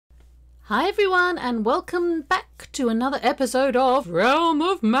Hi everyone, and welcome back to another episode of Realm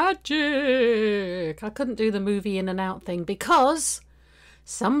of Magic. I couldn't do the movie in and out thing because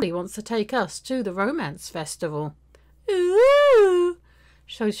somebody wants to take us to the romance festival. Ooh!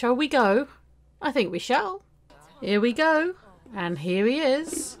 So shall we go? I think we shall. Here we go. And here he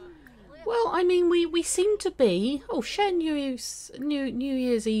is. Well, I mean, we seem to be... Oh, share New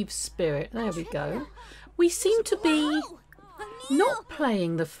Year's Eve spirit. There we go. We seem to be... not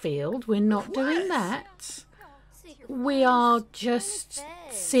playing the field, we're not doing that. We are just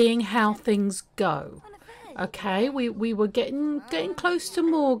seeing how things go. Okay, we were getting close to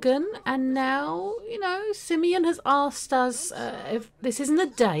Morgan, and now, you know, Simeon has asked us if this isn't a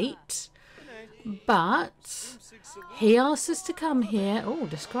date, but he asked us to come here. Oh,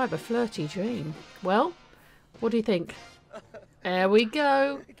 describe a flirty dream. Well, what do you think? There we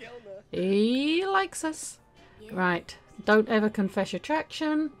go. He likes us. Right. Don't ever confess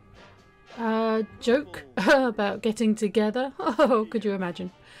attraction. Joke about getting together. Oh, could you imagine?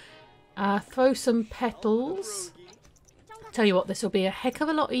 Throw some petals. Tell you what, this will be a heck of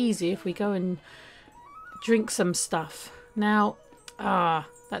a lot easier if we go and drink some stuff. Now,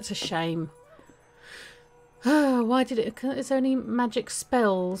 that's a shame. Why did it... It's only magic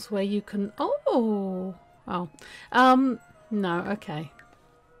spells where you can... No, okay.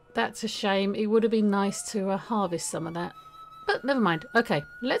 That's a shame. It would have been nice to harvest some of that. But never mind. Okay,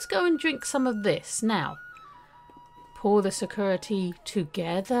 let's go and drink some of this now. Pour the Sakura tea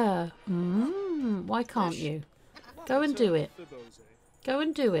together. Why can't you? Go and do it. Go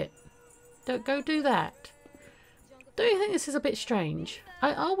and do it. Don't go do that. Don't you think this is a bit strange?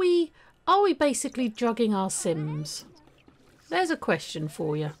 Are we basically drugging our Sims? There's a question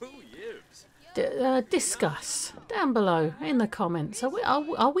for you. Discuss down below in the comments.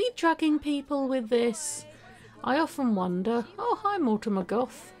 Are we drugging people with this? I often wonder. Oh, hi Mortimer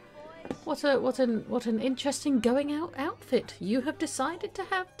Goth. What an interesting going out outfit you have decided to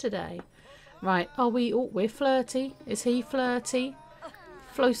have today. Right, are we? Oh, we're flirty. Is he flirty?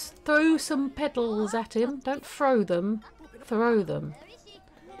 Throw some petals at him. Don't throw them. Throw them.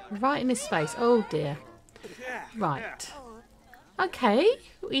 Right in his face. Oh dear. Right. Okay,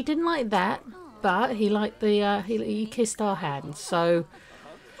 he didn't like that. But he liked the, he kissed our hands, so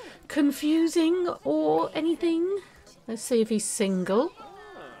confusing or anything. Let's see if he's single.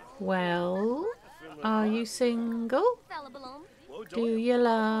 Well, are you single? Do you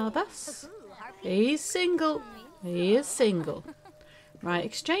love us? He's single. He is single. Right,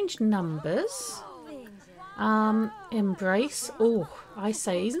 exchange numbers. Embrace. Oh, I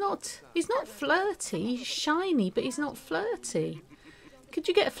say he's not flirty. He's shiny, but he's not flirty. Could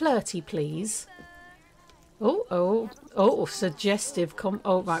you get flirty, please? Oh, suggestive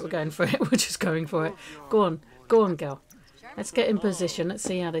oh, right, we're going for it. We're just going for it. Go on, girl. Let's get in position. Let's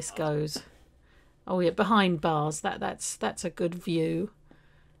see how this goes. Oh, yeah, behind bars. That's a good view.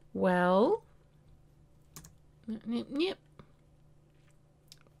 Well. Yep.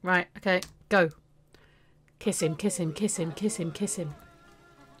 Right, okay, go. Kiss him, kiss him, kiss him, kiss him, kiss him.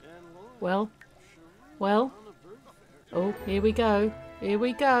 Well. Oh, here we go. Here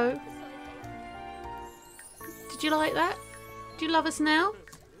we go. Did you like that? Do you love us now?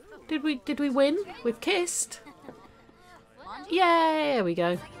 Did we win? We've kissed. Yeah, there we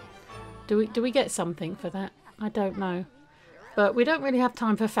go. Do we get something for that? I don't know. But we don't really have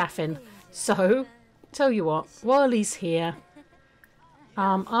time for faffing. So, tell you what, while he's here,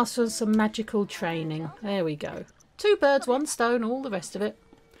 ask for some magical training. There we go. 2 birds, 1 stone, all the rest of it.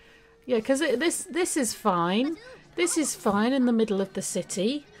 Yeah, because this is fine. This is fine in the middle of the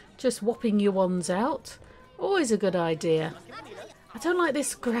city. Just whopping your wands out. Always a good idea. I don't like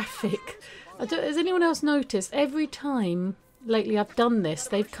this graphic. Has anyone else noticed? Every time lately I've done this,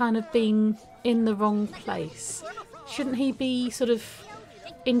 they've kind of been in the wrong place. Shouldn't he be sort of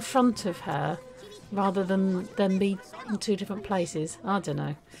in front of her rather than be in 2 different places? I don't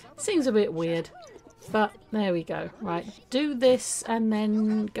know. Seems a bit weird. But there we go. Right, do this and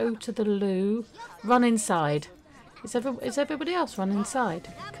then go to the loo. Run inside. Is everybody else run inside?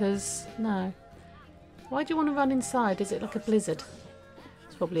 Because, no. Why do you want to run inside? Is it like a blizzard?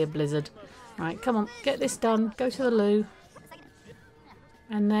 It's probably a blizzard. Right, come on, get this done. Go to the loo.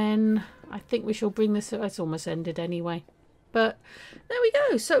 And then I think we shall bring this... It's almost ended anyway. But there we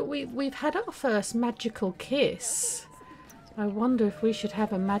go. So we've had our first magical kiss. I wonder if we should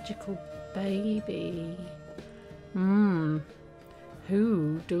have a magical baby.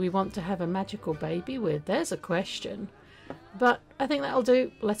 Who do we want to have a magical baby with? There's a question. But I think that'll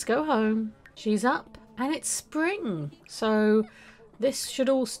do. Let's go home. She's up and it's spring. So this should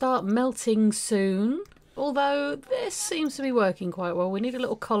all start melting soon. Although this seems to be working quite well. We need a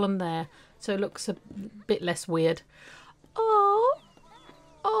little column there so it looks a bit less weird. Oh,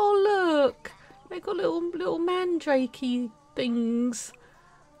 oh look. They've got little mandrakey things.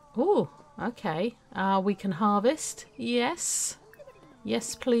 Oh, okay. We can harvest. Yes.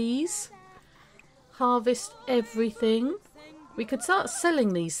 Yes, please. Harvest everything. We could start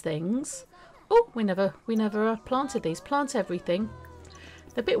selling these things. Oh, we never planted these. Plant everything.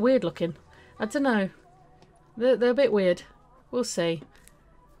 They're a bit weird looking. I don't know. They're a bit weird. We'll see.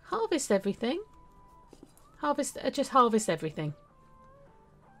 Harvest everything. Just harvest everything.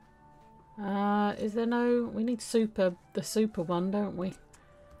 Is there no... We need the super one, don't we?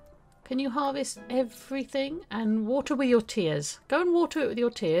 Can you harvest everything and water with your tears? Go and water it with your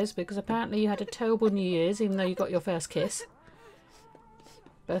tears because apparently you had a terrible New Year's even though you got your first kiss.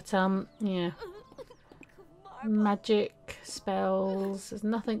 But, yeah. Magic, spells, there's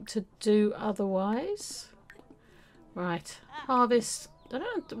nothing to do otherwise. Right, harvest. I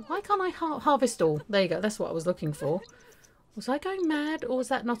don't know, why can't I harvest all? There you go, that's what I was looking for. Was I going mad or was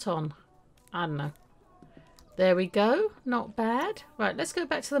that not on? I don't know. There we go, not bad. Right, let's go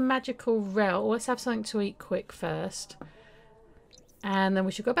back to the magical realm. Let's have something to eat quick first. And then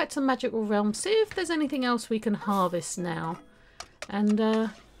we should go back to the magical realm, see if there's anything else we can harvest now. And,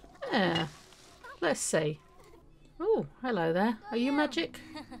 yeah, let's see. Oh, hello there. Are you magic?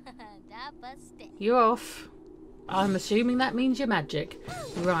 You're off. I'm assuming that means you're magic.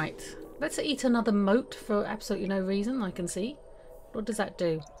 Right. Let's eat another mote for absolutely no reason, I can see. What does that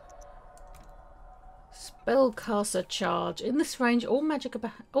do? Spellcaster charge. In this range, all magic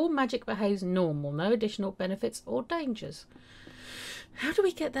behaves normal. No additional benefits or dangers. How do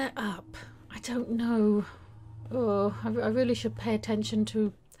we get that up? I don't know. Oh, I really should pay attention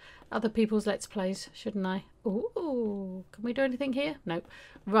to other people's Let's Plays, shouldn't I? Ooh, can we do anything here? Nope.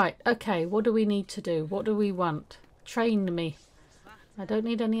 Right, okay, what do we need to do? What do we want? Train me. I don't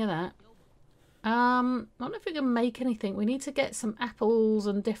need any of that. I don't know if we can make anything. We need to get some apples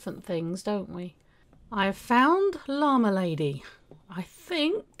and different things, don't we? I've found Llama Lady. I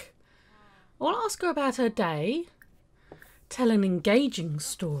think I'll ask her about her day. Tell an engaging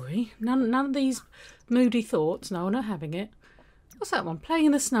story. None of these moody thoughts. No, I'm not having it. What's that one? Playing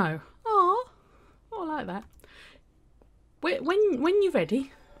in the snow. Oh, I like that. When you're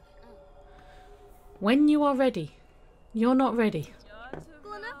ready. When you are ready. You're not ready.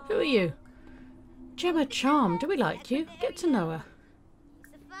 Who are you? Gemma Charm. Do we like you? Get to know her.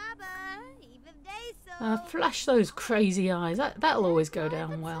 Flash those crazy eyes. That'll always go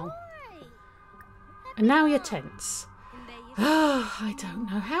down well. And now you're tense. Oh, I don't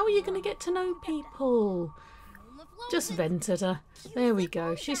know. How are you going to get to know people? Just vent at her. There we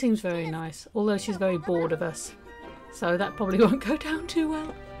go. She seems very nice, although she's very bored of us. So that probably won't go down too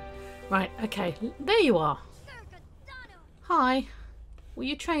well. Right, okay. There you are. Hi. Will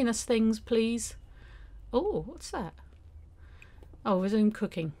you train us things, please? Oh, what's that? Oh, resume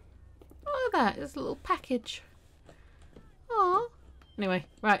cooking. Oh, look at that. There's a little package. Oh. Anyway,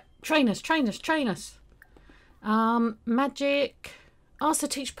 right. Train us, train us, train us. Magic. Ask to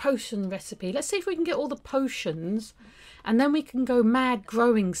teach potion recipe. Let's see if we can get all the potions. And then we can go mad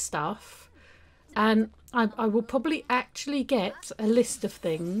growing stuff. And I will probably actually get a list of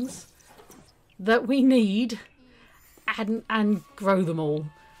things that we need and grow them all.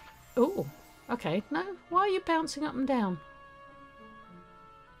 Oh, okay. No, why are you bouncing up and down?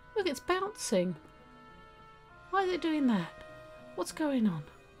 Look, it's bouncing. Why is it doing that? What's going on?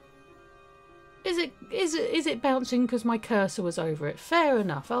 Is it bouncing because my cursor was over it? Fair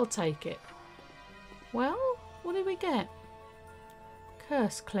enough, I'll take it. Well, what did we get?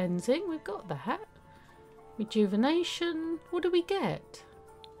 Curse cleansing, we've got that. Rejuvenation, what do we get?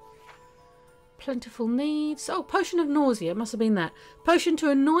 Plentiful needs. Oh, potion of nausea, must have been that. Potion to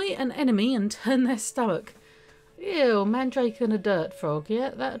annoy an enemy and turn their stomach. Ew, mandrake and a dirt frog. Yeah,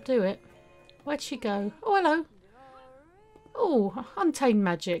 that'll do it. Where'd she go? Oh, hello. Oh, untamed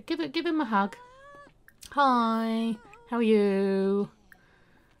magic. Give him a hug. Hi, how are you?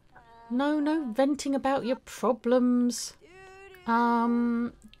 No venting about your problems.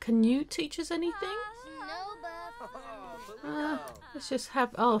 Can you teach us anything? Let's just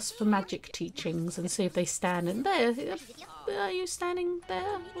ask for magic teachings and see if they stand in there. Are you standing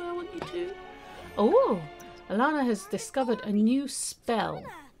there where I want you to? Oh, Alana has discovered a new spell.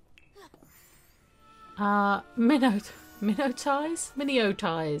 Minnotize.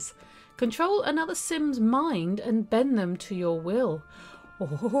 Control another Sim's mind and bend them to your will.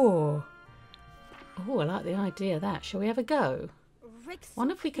 Oh, I like the idea of that. Shall we have a go?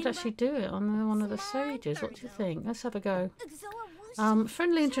 Wonder if we could actually do it on one of the sages. What do you think? Let's have a go.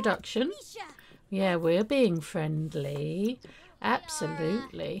 Friendly introduction. Yeah, we're being friendly.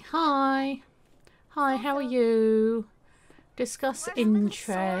 Absolutely. Hi. Hi, how are you? Discuss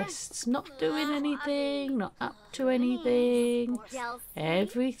interests. Not doing anything. Not up to anything.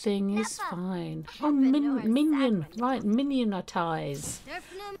 Everything is fine. Oh, minion. Right, minionitize.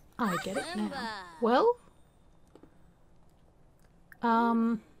 I get it now. Well?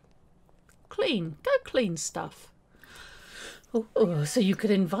 Clean. Go clean stuff. Oh, so you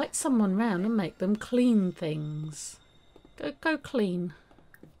could invite someone round and make them clean things. Go clean.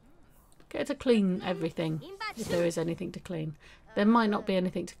 Get to clean everything, if there is anything to clean. There might not be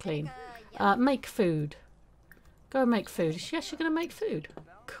anything to clean. Make food. Go and make food. Yes, you're going to make food.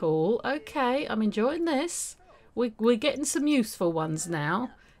 Cool. Okay, I'm enjoying this. We're getting some useful ones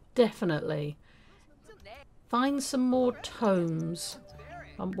now. Definitely. Find some more tomes.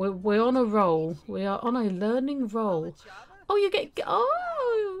 We're on a roll. We are on a learning roll. Oh, you get...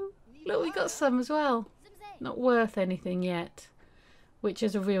 Oh! Look, we got some as well. Not worth anything yet. Which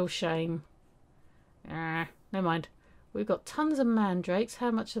is a real shame. Never mind. We've got tons of mandrakes.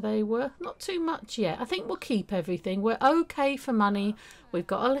 How much are they worth? Not too much yet. I think we'll keep everything. We're okay for money. We've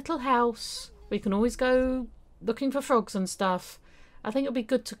got a little house. We can always go looking for frogs and stuff. I think it'll be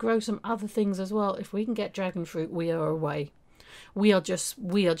good to grow some other things as well. If we can get dragon fruit, we are away. We are just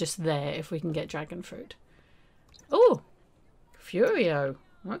there if we can get dragon fruit. Oh, Furio.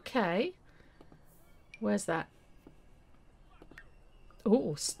 Okay. Where's that?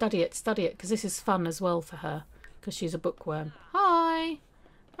 Oh, study it, because this is fun as well for her, because she's a bookworm. Hi.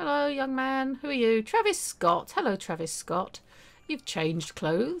 Hello, young man. Who are you? Travis Scott. Hello, Travis Scott. You've changed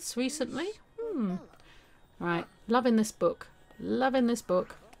clothes recently. Right. Loving this book. Loving this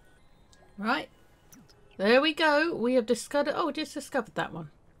book. Right. There we go. We have discovered... Oh, just discovered that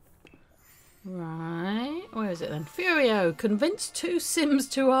one. Right. Where is it then? Furio. Convince two Sims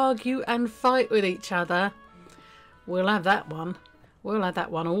to argue and fight with each other. We'll have that one. We'll have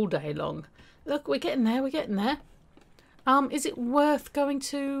that one all day long. Look, we're getting there. We're getting there. Is it worth going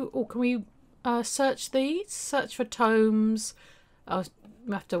to... Oh, can we search these? Search for tomes. Oh,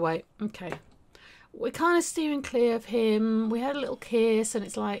 we have to wait. Okay. We're kind of steering clear of him. We had a little kiss and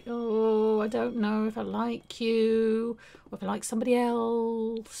it's like, oh, I don't know if I like you or if I like somebody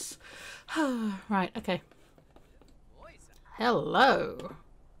else. Right, okay. Hello.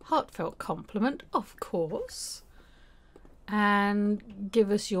 Heartfelt compliment, of course. And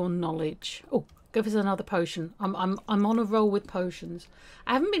give us your knowledge. Oh, give us another potion. I'm on a roll with potions.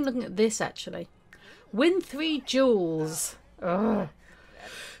 I haven't been looking at this actually. Win 3 jewels. Ugh.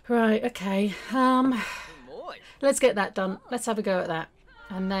 Right, okay. Let's get that done. Let's have a go at that.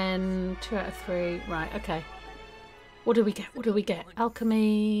 And then 2 out of 3. Right, okay. What do we get? What do we get?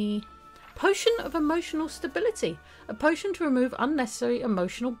 Alchemy. Potion of emotional stability. A potion to remove unnecessary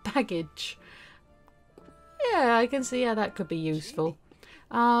emotional baggage. Yeah, I can see how that could be useful.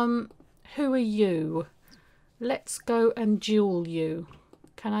 Who are you? Let's go and duel you.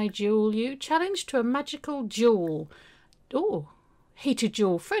 Can I duel you? Challenge to a magical duel. Oh, heated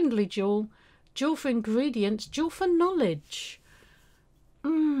duel, friendly duel, duel for ingredients, duel for knowledge.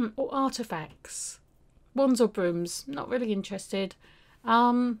 Or artifacts. Wands or brooms, not really interested.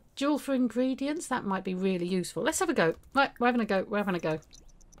 Duel for ingredients, that might be really useful. Let's have a go. Right, we're having a go. We're having a go.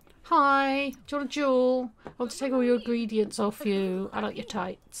 Hi, do you want a duel? I want to take all your ingredients off you. I like your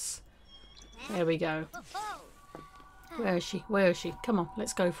tights. There we go. Where is she? Where is she? Come on,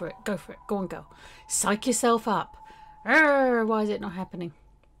 let's go for it. Go for it. Go on, go. Psych yourself up. Why is it not happening?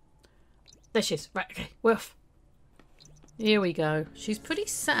 There she is. Right, okay, we're off. Here we go. She's pretty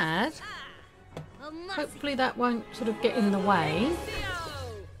sad. Hopefully that won't sort of get in the way.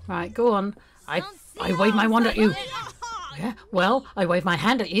 Right, go on. I wave my wand at you. Yeah, well, I wave my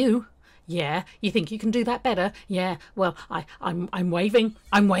hand at you. Yeah, you think you can do that better? Yeah, well, I'm waving.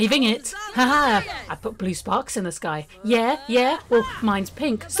 I'm waving it. Ha ha! I put blue sparks in the sky. Yeah, yeah. Well, mine's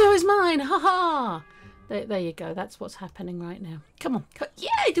pink. So is mine. Ha ha! There you go. That's what's happening right now. Come on.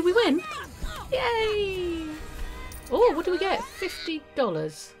 Yay! Did we win? Yay! Oh, what do we get?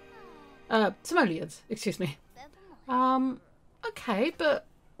 $50. Simoleons. Excuse me. Okay, but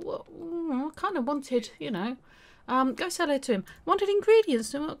well, I kind of wanted, you know. Go say hello to him. Wanted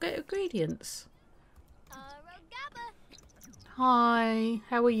ingredients. Do not get ingredients. Hi.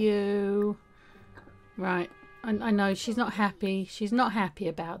 How are you? Right. I know she's not happy. She's not happy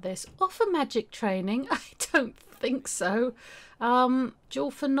about this. Offer magic training? I don't think so.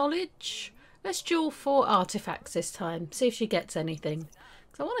 Duel for knowledge? Let's duel for artifacts this time. See if she gets anything.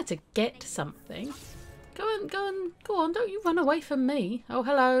 Because I wanted to get something. Go on. Don't you run away from me. Oh,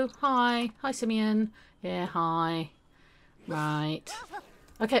 hello. Hi. Hi, Simeon. Yeah, hi. Right.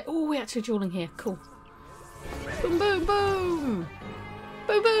 Okay. Oh, we're actually dueling here. Cool. Boom, boom, boom.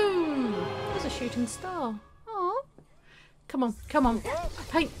 Boom, boom. There's a shooting star. Oh. Come on, come on.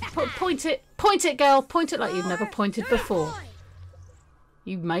 Point it. Point it, girl. Point it like you've never pointed before.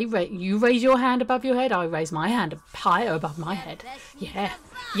 You raise your hand above your head. I raise my hand higher above my head. Yeah.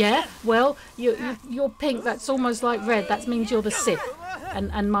 Yeah. Well, you're pink. That's almost like red. That means you're the Sith.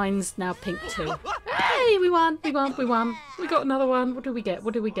 And mine's now pink too. Hey, we won. We won. We won. We got another one. What do we get?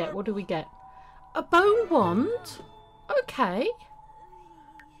 What do we get? What do we get? A bone wand? Okay.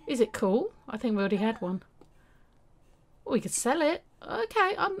 Is it cool? I think we already had one. We could sell it.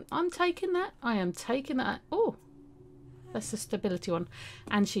 Okay, I'm taking that. I am taking that. Oh, that's the stability one.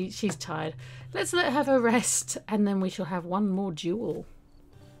 And she's tired. Let's let her have a rest, and then we shall have one more duel.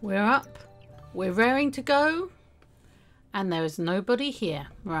 We're up. We're raring to go. And there is nobody here.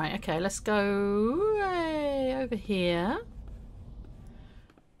 Right, okay, let's go over here.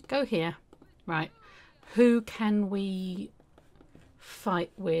 Go here. Right. Who can we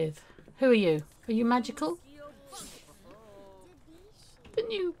fight with? Who are you? Are you magical?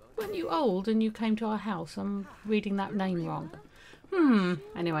 Weren't you old and you came to our house? I'm reading that name wrong.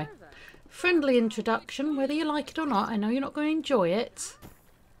 Anyway. Friendly introduction, whether you like it or not. I know you're not going to enjoy it.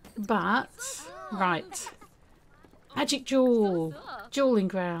 But, right. Magic Duel. Dueling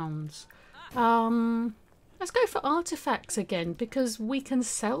grounds. Let's go for artifacts again because we can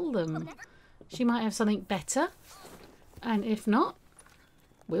sell them. She might have something better. And if not,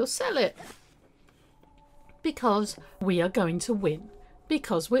 we'll sell it. Because we are going to win.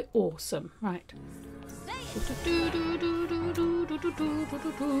 Because we're awesome. Right.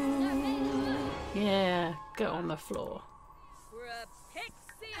 Yeah, get on the floor.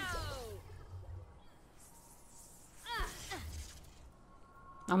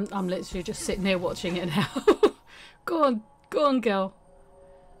 I'm literally just sitting here watching it now. Go on, girl.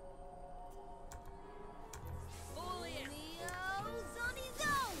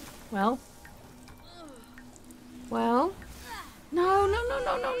 Well. No,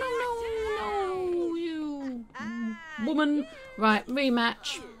 you woman. Right,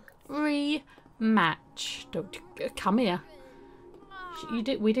 rematch. Don't come here. We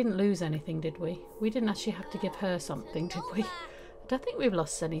didn't lose anything, did we? We didn't actually have to give her something, did we? I don't think we've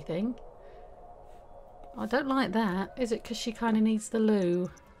lost anything. I don't like that. Is it because she kind of needs the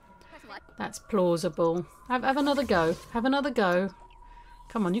loo? That's plausible. Have another go. Have another go.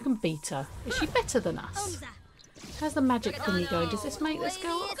 Come on, you can beat her. Is she better than us? How's the magic thingy going? Does this make this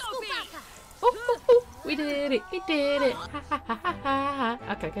go up? Oh, we did it. We did it. Ha, ha, ha, ha,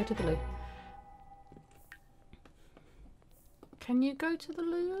 ha. Okay, go to the loo. Can you go to the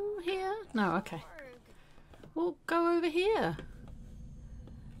loo here? No, okay. Well, go over here.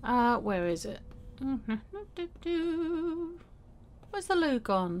 Where is it? Where's the loo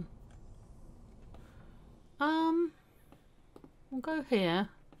gone? We'll go here.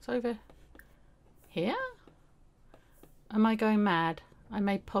 It's over here? Am I going mad? I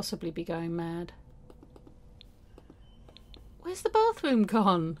may possibly be going mad. Where's the bathroom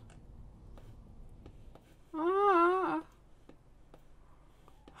gone? Huh.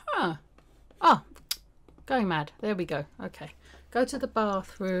 Oh, going mad. There we go. Okay. Go to the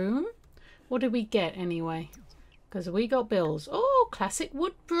bathroom. What did we get anyway? Because we got bills. Oh, classic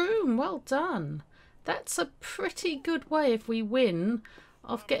wood broom. Well done. That's a pretty good way if we win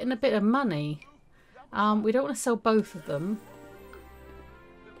of getting a bit of money. We don't want to sell both of them.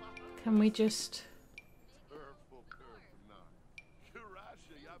 Can we just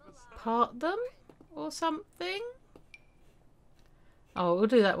part them or something? Oh, we'll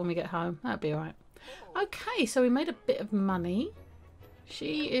do that when we get home. That'll be alright. Okay, so we made a bit of money.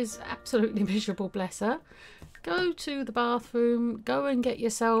 She is absolutely miserable, bless her. Go to the bathroom. Go and get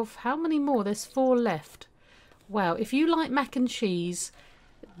yourself... How many more? There's 4 left. Wow, if you like mac and cheese,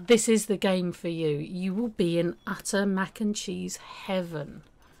 this is the game for you. You will be in utter mac and cheese heaven.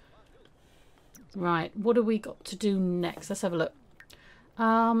 Right, what do we got to do next? Let's have a look.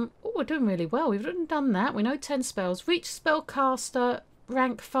 Oh, we're doing really well. We've done that. We know 10 spells. Reach spellcaster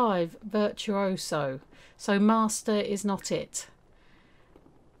rank 5 virtuoso. So master is not it.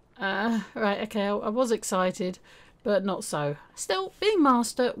 Right, okay, I was excited, but not so. Still, being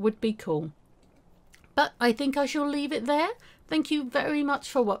master would be cool. But I think I shall leave it there. Thank you very much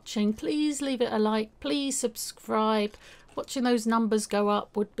for watching. Please leave it a like. Please subscribe. Watching those numbers go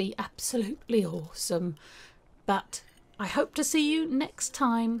up would be absolutely awesome. But I hope to see you next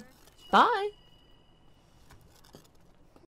time. Bye.